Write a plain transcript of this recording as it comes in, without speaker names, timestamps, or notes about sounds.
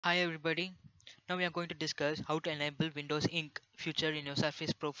Hi everybody. Now we are going to discuss how to enable Windows Ink feature in your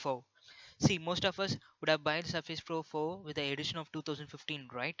Surface Pro 4. See, most of us would have bought Surface Pro 4 with the edition of 2015,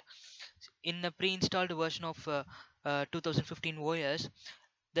 right? In the pre-installed version of 2015 OS,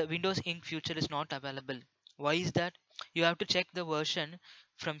 the Windows Ink feature is not available. Why is that? You have to check the version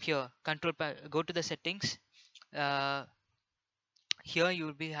from here. Go to the settings. Uh, Here you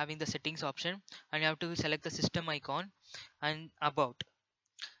will be having the settings option, and you have to select the system icon and about.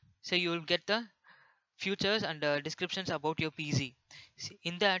 So you will get the features and descriptions about your PC.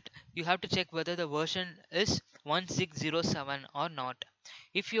 In that, you have to check whether the version is 1607 or not.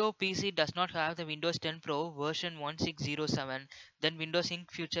 If your PC does not have the Windows 10 Pro version 1607, then Windows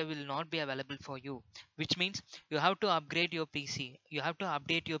Ink Future will not be available for you, which means you have to upgrade your PC. You have to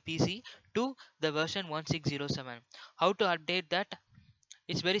update your PC to the version 1607. How to update that?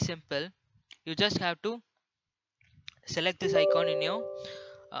 It's very simple. You just have to select this icon in your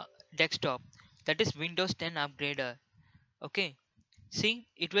uh, desktop, that is Windows 10 upgrader. Okay, see,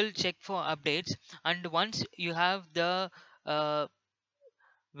 it will check for updates, and once you have the uh,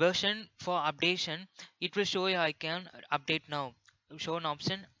 version for updation, it will show you icon update now, show an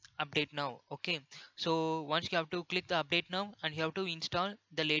option update now. Okay, so once you have to click the update now, and you have to install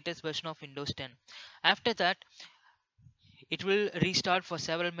the latest version of Windows 10. After that, it will restart for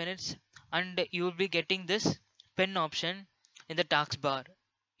several minutes, and you will be getting this pen option in the taskbar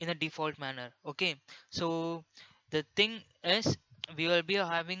in a default manner. Okay, so the thing is, we will be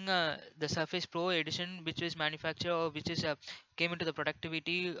having the Surface Pro edition, which is manufactured, or which is came into the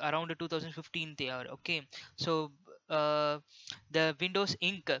productivity around 2015 there. Okay, so uh, the Windows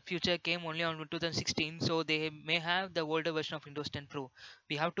Ink feature came only on 2016, so they may have the older version of Windows 10 Pro.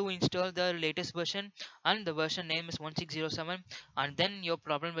 We have to install the latest version, and the version name is 1607, and then your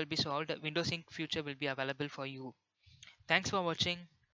problem will be solved. Windows Ink future will be available for you. Thanks for watching.